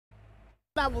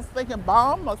I was thinking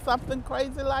bomb or something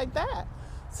crazy like that.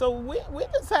 So we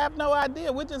just have no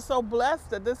idea. We're just so blessed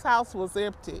that this house was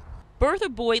empty. Bertha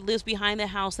Boyd lives behind the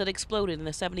house that exploded in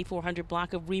the 7400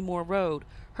 block of Remore Road.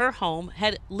 Her home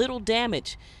had little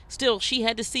damage. Still, she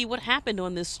had to see what happened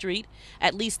on this street.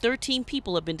 At least 13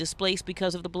 people have been displaced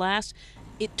because of the blast.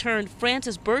 It turned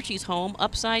Frances Birchie's home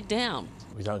upside down.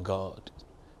 We thank God.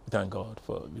 We thank God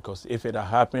because if it had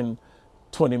happened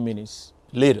 20 minutes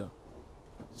later,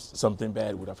 something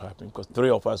bad would have happened because 3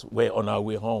 of us were on our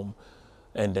way home.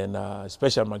 And then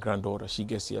especially my granddaughter, she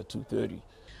gets here at 2:30.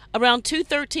 Around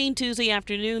 2:13 Tuesday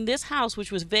afternoon, this house,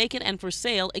 which was vacant and for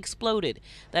sale, exploded.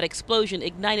 That explosion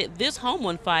ignited this home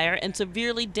on fire and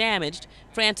severely damaged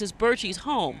Frances Birchie's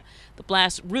home. The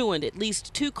blast ruined at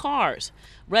least 2 cars.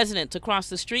 Residents across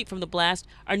the street from the blast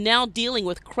are now dealing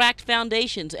with cracked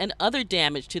foundations and other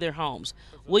damage to their homes.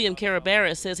 William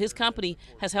Carabera says his company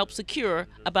has helped secure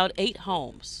about 8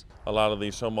 homes. A lot of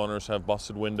these homeowners have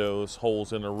busted windows,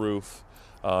 holes in the roof,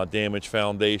 damaged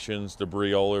foundations,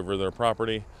 debris all over their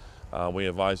property. We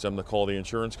advise them to call the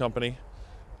insurance company,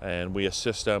 and we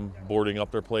assist them boarding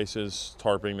up their places,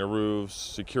 tarping the roofs,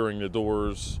 securing the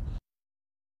doors.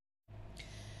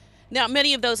 Now,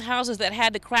 many of those houses that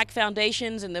had the cracked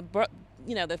foundations and the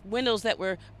windows that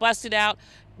were busted out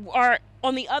are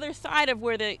on the other side of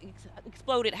where the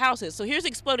exploded house is. So here's the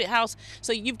exploded house.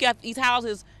 So you've got these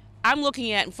houses I'm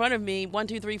looking at in front of me, 1,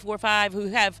 2, 3, 4, 5, who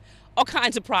have all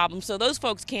kinds of problems. So those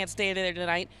folks can't stay there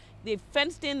tonight. They've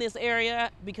fenced in this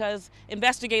area because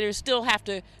investigators still have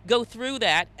to go through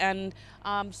that and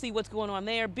see what's going on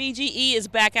there. BGE is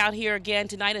back out here again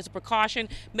tonight as a precaution,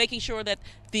 making sure that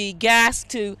the gas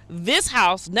to this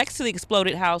house next to the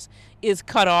exploded house is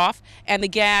cut off, and the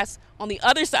gas on the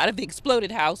other side of the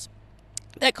exploded house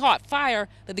that caught fire,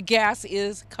 that the gas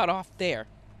is cut off there.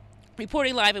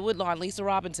 Reporting live in Woodlawn, Lisa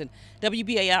Robinson,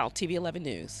 WBAL-TV 11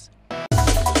 News.